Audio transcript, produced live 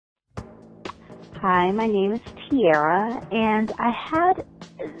Hi, my name is Tiara, and I had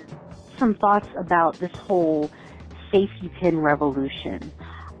some thoughts about this whole safety pin revolution.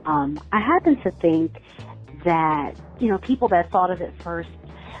 I happen to think that, people that thought of it first,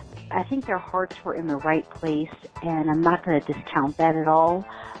 I think their hearts were in the right place, and I'm not going to discount that at all.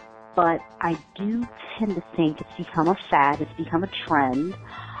 But I do tend to think it's become a fad, it's become a trend.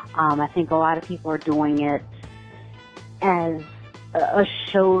 I think a lot of people are doing it as a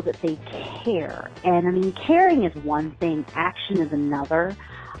show that they care. And I mean, caring is one thing, action is another.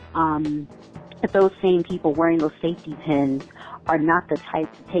 If those same people wearing those safety pins are not the type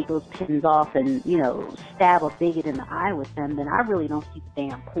to take those pins off and, stab a bigot in the eye with them, then I really don't see the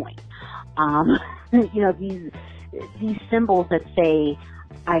damn point. These symbols that say,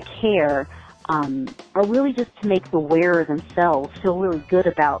 I care, are really just to make the wearer themselves feel really good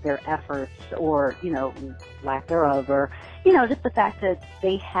about their efforts or, lack thereof, or, just the fact that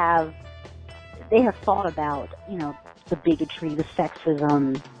they have thought about, the bigotry, the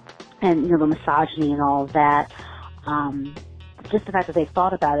sexism, and, the misogyny and all of that. Just the fact that they've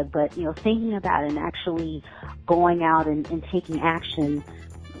thought about it, but, thinking about it and actually going out and taking action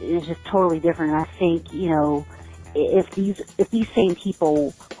is just totally different. And I think, if these same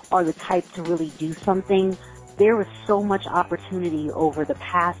people are the type to really do something, there was so much opportunity over the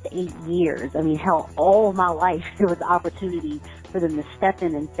past 8 years. I mean, hell, all of my life, there was opportunity for them to step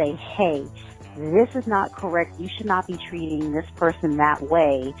in and say, hey, this is not correct. You should not be treating this person that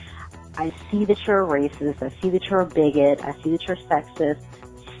way. I see that you're a racist. I see that you're a bigot. I see that you're sexist.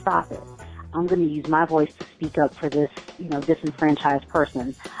 Stop it. I'm going to use my voice to speak up for this, disenfranchised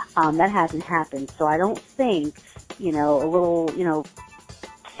person. That hasn't happened. So I don't think, a little,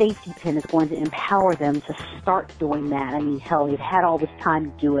 safety pin is going to empower them to start doing that. I mean, hell, they've had all this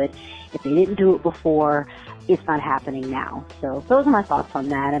time to do it. If they didn't do it before, it's not happening now. So those are my thoughts on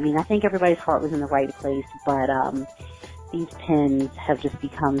that. I mean, I think everybody's heart was in the right place, but these pins have just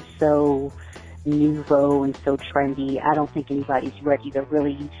become so nouveau and so trendy. I don't think anybody's ready to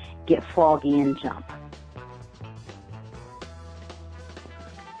really get froggy and jump.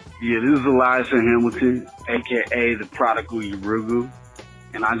 Yeah, this is Elias Hamilton, a.k.a. the Prodigal Urugu.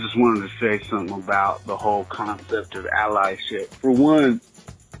 And I just wanted to say something about the whole concept of allyship. For one,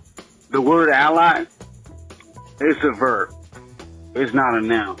 the word ally, it's a verb. It's not a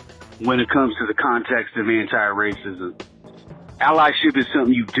noun when it comes to the context of anti-racism. Allyship is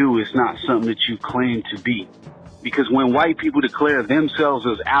something you do. It's not something that you claim to be. Because when white people declare themselves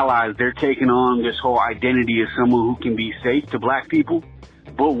as allies, they're taking on this whole identity as someone who can be safe to black people.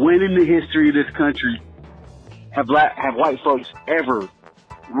 But when in the history of this country have white folks ever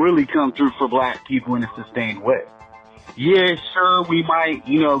really come through for black people in a sustained way? Yeah, sure, we might,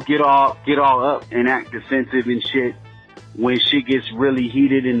 get all up and act defensive and shit when shit gets really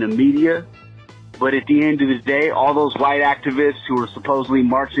heated in the media. But at the end of the day, all those white activists who are supposedly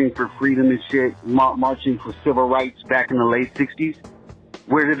marching for freedom and shit, marching for civil rights back in the late 60s,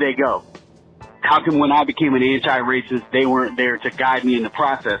 where did they go? How come when I became an anti-racist, they weren't there to guide me in the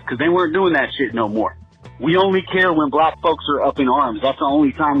process? Because they weren't doing that shit no more. We only care when black folks are up in arms. That's the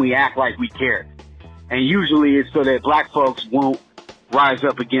only time we act like we care. And usually it's so that black folks won't rise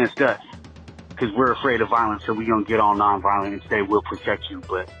up against us because we're afraid of violence, so we're going to get all nonviolent and say we'll protect you.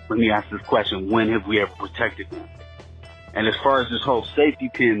 But let me ask this question. When have we ever protected them? And as far as this whole safety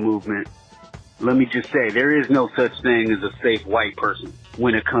pin movement, let me just say there is no such thing as a safe white person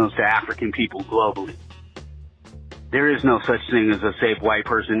when it comes to African people globally. There is no such thing as a safe white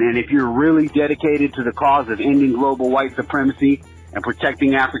person. And if you're really dedicated to the cause of ending global white supremacy and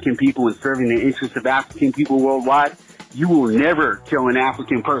protecting African people and serving the interests of African people worldwide, you will never kill an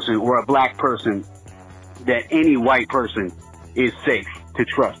African person or a black person that any white person is safe to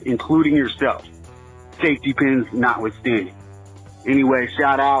trust, including yourself. Safety pins notwithstanding. Anyway,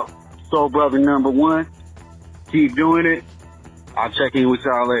 shout out Soul Brother number 1. Keep doing it. I'll check in with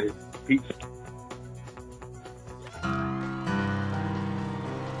y'all later. Peace.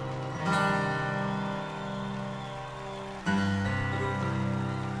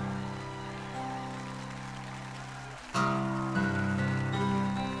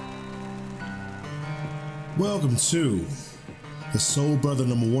 Welcome to the Soul Brother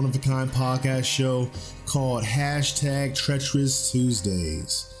number 1 of a kind podcast show called Hashtag Treacherous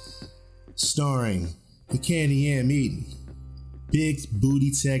Tuesdays, starring the Candy Yam eating, big booty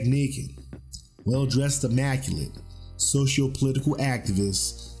techniquing, well-dressed immaculate, socio-political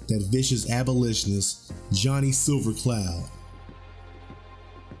activist, that vicious abolitionist, Johnny Silvercloud.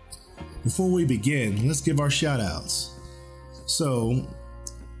 Before we begin, let's give our shout-outs. So,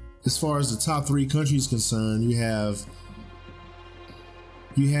 as far as the top 3 countries concerned, you have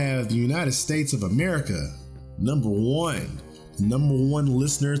you have the United States of America, number one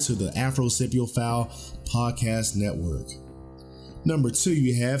listener to the Afro-Sapiophile Podcast Network. Number 2,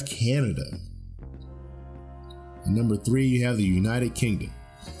 you have Canada. And number 3, you have the United Kingdom.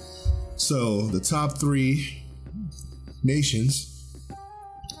 So the top 3 nations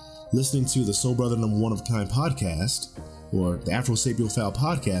listening to the Soul Brother number one of a kind podcast, or the Afro-Sapiophile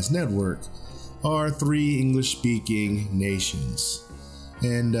Podcast Network, are 3 English-speaking nations.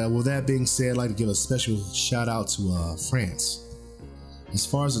 And with that being said, I'd like to give a special shout out to France. As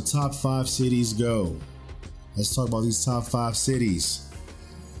far as the top 5 cities go, let's talk about these top 5 cities.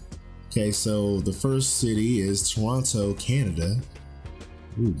 Okay, so the first city is Toronto, Canada.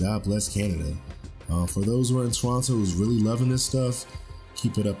 Ooh, God bless Canada. For those who are in Toronto who's really loving this stuff,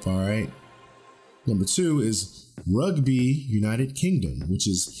 keep it up, all right? Number 2 is Rugby, United Kingdom, which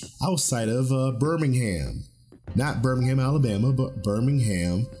is outside of Birmingham. Not Birmingham, Alabama, but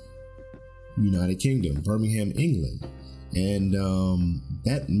Birmingham, United Kingdom, Birmingham, England. And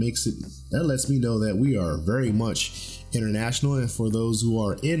that lets me know that we are very much international. And for those who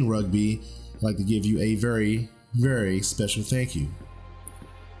are in rugby, I'd like to give you a very, very special thank you.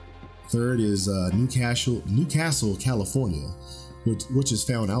 Third is Newcastle, California, which is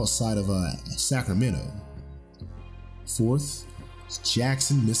found outside of Sacramento. Fourth is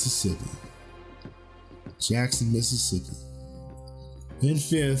Jackson, Mississippi. And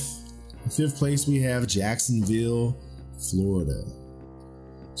fifth place, we have Jacksonville, Florida.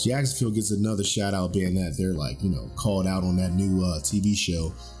 Jacksonville gets another shout out being that they're called out on that new TV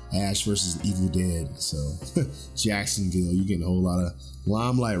show, Ash vs. Evil Dead. So Jacksonville, you're getting a whole lot of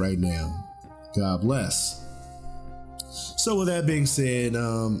limelight right now. God bless. So with that being said,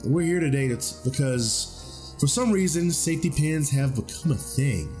 we're here today because for some reason, safety pins have become a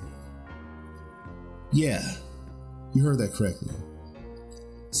thing. Yeah, you heard that correctly.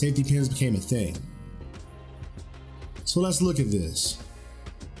 Safety pins became a thing. So let's look at this.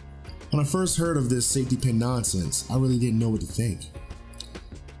 When I first heard of this safety pin nonsense, I really didn't know what to think.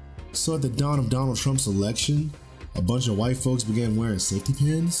 So at the dawn of Donald Trump's election, a bunch of white folks began wearing safety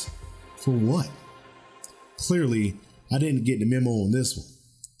pins? For what? Clearly, I didn't get the memo on this one.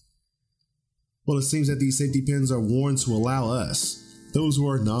 Well, it seems that these safety pins are worn to allow us, those who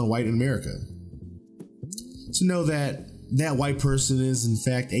are non-white in America, to know that that white person is in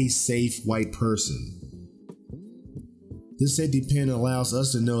fact a safe white person. This safety pin allows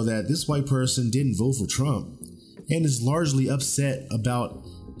us to know that this white person didn't vote for Trump and is largely upset about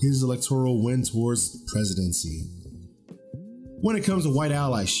his electoral win towards presidency. When it comes to white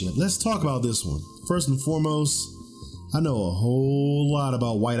allyship, let's talk about this one. First and foremost, I know a whole lot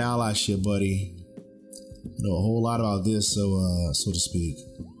about white allyship, buddy. I know a whole lot about this, so to speak.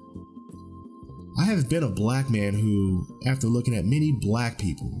 I have been a black man who, after looking at many black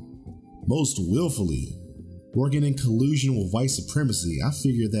people, most willfully, working in collusion with white supremacy, I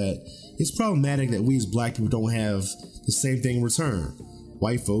figure that it's problematic that we as black people don't have the same thing in return.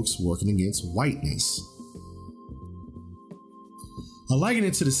 White folks working against whiteness. I liken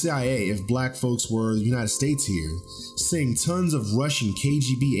it to the CIA if black folks were the United States here, seeing tons of Russian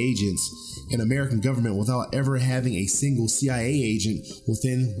KGB agents in American government without ever having a single CIA agent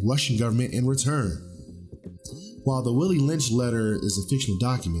within Russian government in return. While the Willie Lynch letter is a fictional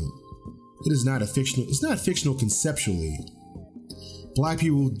document, it's not fictional conceptually. Black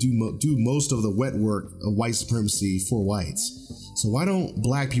people do most of the wet work of white supremacy for whites. So why don't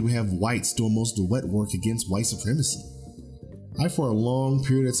black people have whites doing most of the wet work against white supremacy? I, for a long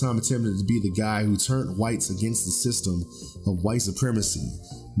period of time, attempted to be the guy who turned whites against the system of white supremacy,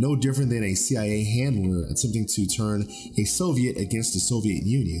 no different than a CIA handler attempting to turn a Soviet against the Soviet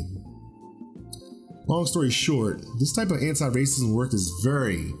Union. Long story short, this type of anti-racism work is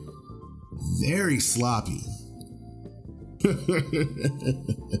very, very sloppy.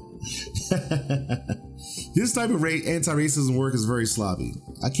 This type of anti-racism work is very sloppy.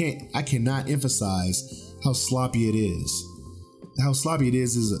 I cannot emphasize how sloppy it is. How sloppy it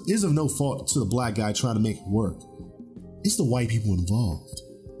is of no fault to the black guy trying to make it work. It's the white people involved.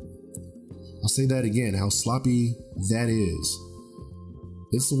 I'll say that again, how sloppy that is.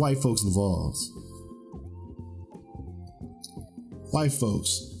 It's the white folks involved. White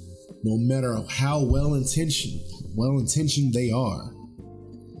folks, no matter how well-intentioned they are,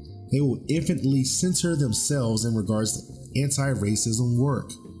 they will infinitely censor themselves in regards to anti-racism work.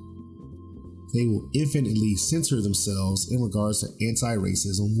 They will infinitely censor themselves in regards to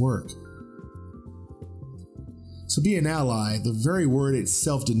anti-racism work. To be an ally, the very word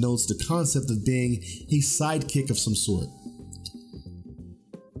itself denotes the concept of being a sidekick of some sort.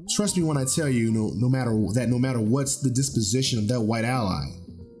 Trust me when I tell you, no matter what's the disposition of that white ally,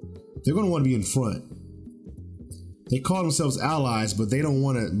 They're going to want to be in front. They call themselves allies, but they don't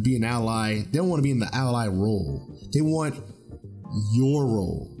want to be an ally. They don't want to be in the ally role. They want your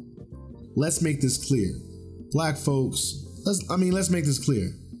role. Let's make this clear. Black folks, let's make this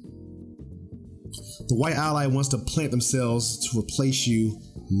clear. The white ally wants to plant themselves to replace you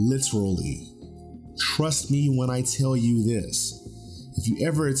literally. Trust me when I tell you this. If you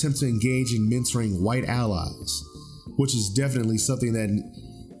ever attempt to engage in mentoring white allies, which is definitely something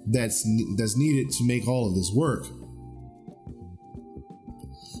that's needed to make all of this work,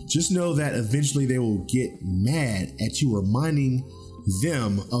 just know that eventually they will get mad at you reminding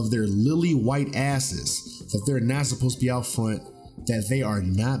them of their lily white asses that they're not supposed to be out front, that they are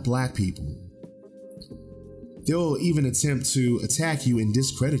not black people. They'll even attempt to attack you and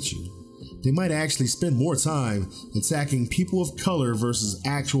discredit you. They might actually spend more time attacking people of color versus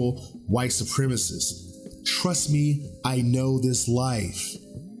actual white supremacists. Trust me, I know this life.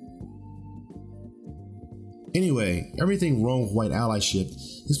 Anyway, everything wrong with white allyship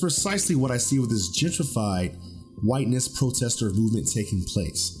is precisely what I see with this gentrified whiteness protester movement taking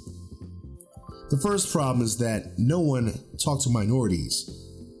place. The first problem is that no one talked to minorities,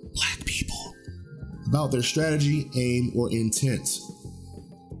 black people, about their strategy, aim, or intent.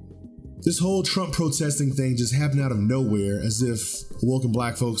 This whole Trump protesting thing just happened out of nowhere, as if awoken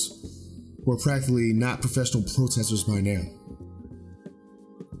black folks were practically not professional protesters by now.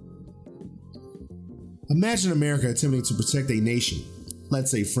 Imagine America attempting to protect a nation,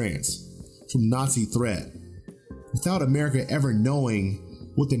 let's say France, from Nazi threat, without America ever knowing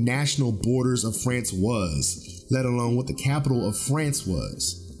what the national borders of France was, let alone what the capital of France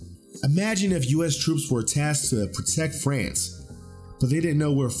was. Imagine if US troops were tasked to protect France, but they didn't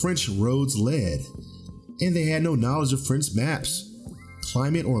know where French roads led, and they had no knowledge of French maps,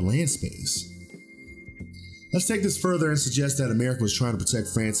 climate, or land space. Let's take this further and suggest that America was trying to protect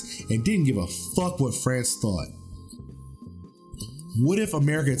France and didn't give a fuck what France thought. What if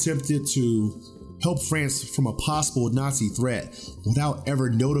America attempted to help France from a possible Nazi threat without ever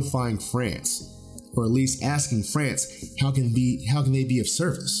notifying France, or at least asking France how can they be of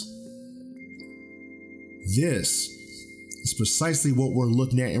service? This is precisely what we're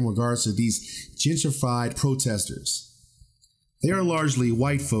looking at in regards to these gentrified protesters. They are largely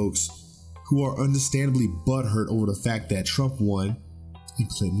white folks who are understandably butthurt over the fact that Trump won and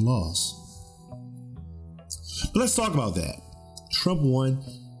Clinton lost. But let's talk about that. Trump won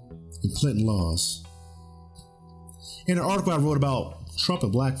and Clinton lost. In an article I wrote about Trump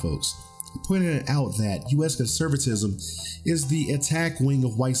and black folks, I pointed out that U.S. conservatism is the attack wing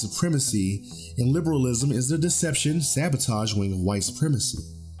of white supremacy, and liberalism is the deception, sabotage wing of white supremacy.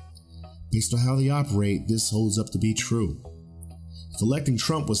 Based on how they operate, this holds up to be true. If electing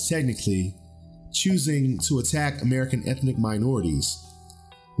Trump was technically choosing to attack American ethnic minorities,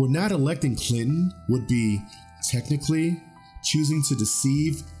 would not electing Clinton would be technically choosing to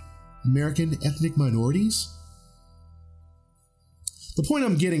deceive American ethnic minorities? The point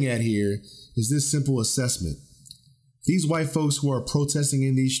I'm getting at here is this simple assessment. These white folks who are protesting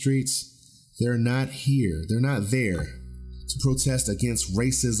in these streets, they're not here. They're not there to protest against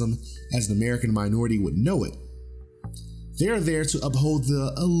racism as an American minority would know it. They're there to uphold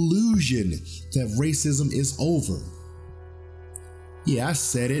the illusion that racism is over. Yeah, I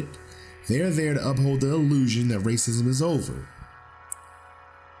said it. They're there to uphold the illusion that racism is over.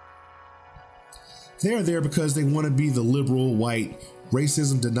 They're there because they want to be the liberal, white,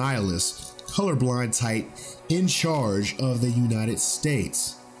 racism denialist, colorblind type in charge of the United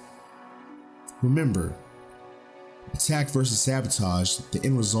States. Remember, attack versus sabotage, the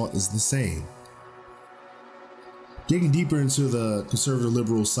end result is the same. Digging deeper into the conservative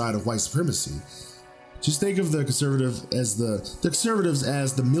liberal side of white supremacy, just think of the conservatives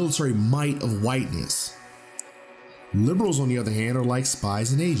as the military might of whiteness. Liberals, on the other hand, are like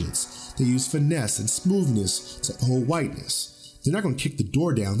spies and agents. They use finesse and smoothness to uphold whiteness. They're not going to kick the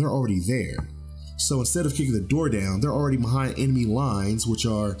door down, they're already there. So instead of kicking the door down, they're already behind enemy lines, which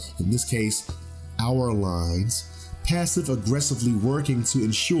are, in this case, our lines, passive-aggressively working to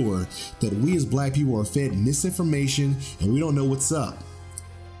ensure that we as black people are fed misinformation and we don't know what's up.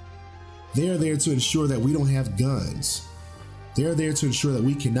 They are there to ensure that we don't have guns. They are there to ensure that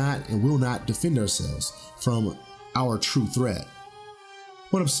we cannot and will not defend ourselves from our true threat.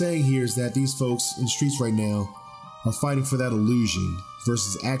 What I'm saying here is that these folks in the streets right now are fighting for that illusion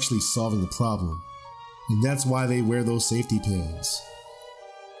versus actually solving the problem. And that's why they wear those safety pins.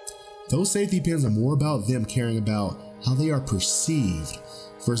 Those safety pins are more about them caring about how they are perceived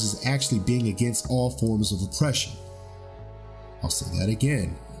versus actually being against all forms of oppression. I'll say that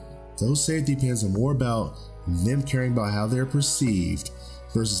again. Those safety pins are more about them caring about how they're perceived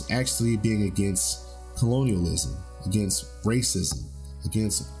versus actually being against colonialism, against racism,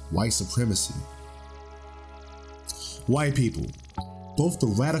 against white supremacy. White people, both the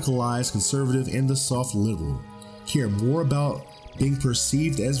radicalized conservative and the soft liberal, care more about being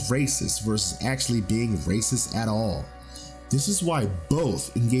perceived as racist versus actually being racist at all. This is why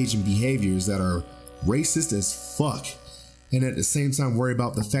both engage in behaviors that are racist as fuck and at the same time worry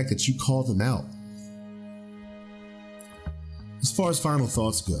about the fact that you call them out. As far as final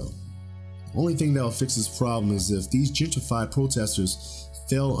thoughts go, the only thing that will fix this problem is if these gentrified protesters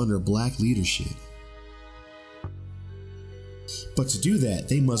fell under black leadership. But to do that,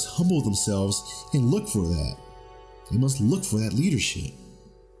 they must humble themselves and look for that. They must look for that leadership.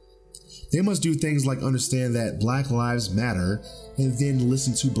 They must do things like understand that Black Lives Matter and then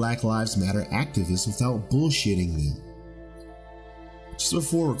listen to Black Lives Matter activists without bullshitting them. Just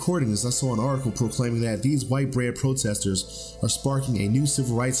before recording this, I saw an article proclaiming that these white bread protesters are sparking a new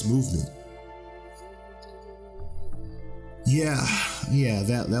civil rights movement. Yeah,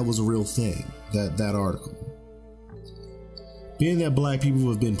 that was a real thing, that article. Being that black people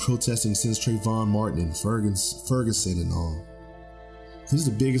have been protesting since Trayvon Martin and Ferguson and all, this is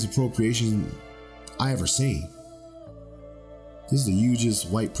the biggest appropriation I ever seen. This is the hugest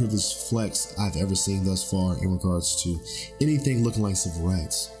white privilege flex I've ever seen thus far in regards to anything looking like civil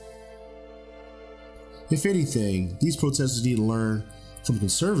rights. If anything, these protesters need to learn from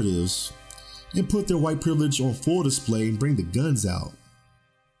conservatives and put their white privilege on full display and bring the guns out.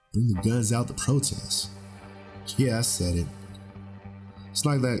 Bring the guns out to protest. Yeah, I said it.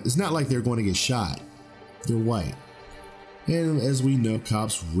 It's not like they're going to get shot. They're white. And as we know,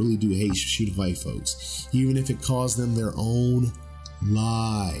 cops really do hate shooting white folks, even if it costs them their own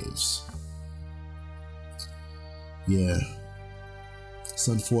lives. Yeah. It's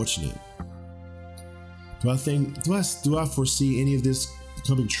unfortunate. Do I foresee any of this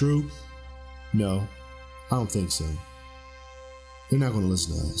becoming true? No, I don't think so. They're not going to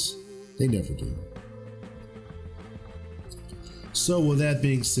listen to us. They never do. So with that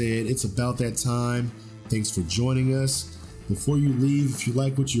being said, it's about that time. Thanks for joining us. Before you leave, if you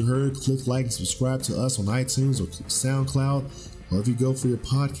like what you heard, click like and subscribe to us on iTunes or SoundCloud, or if you go for your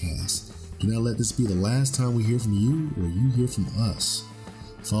podcast. Do not let this be the last time we hear from you or you hear from us.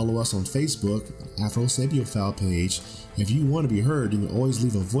 Follow us on Facebook, Afro Sapiophile page. If you want to be heard, you can always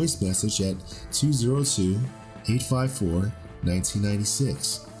leave a voice message at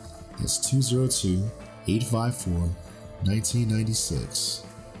 202-854-1996. That's 202-854-1996.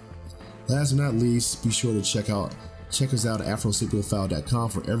 Last but not least, be sure to check us out at AfroSapiophile.com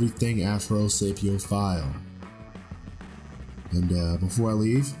for everything Afro Sapiophile. And before I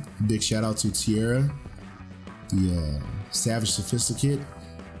leave, a big shout out to Tierra, the Savage Sophisticate,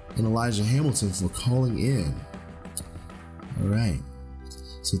 and Elijah Hamilton for calling in. Alright,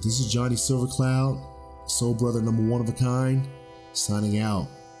 so this is Johnny Silvercloud, Soul Brother number one of a kind, signing out.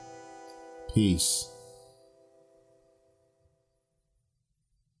 Peace.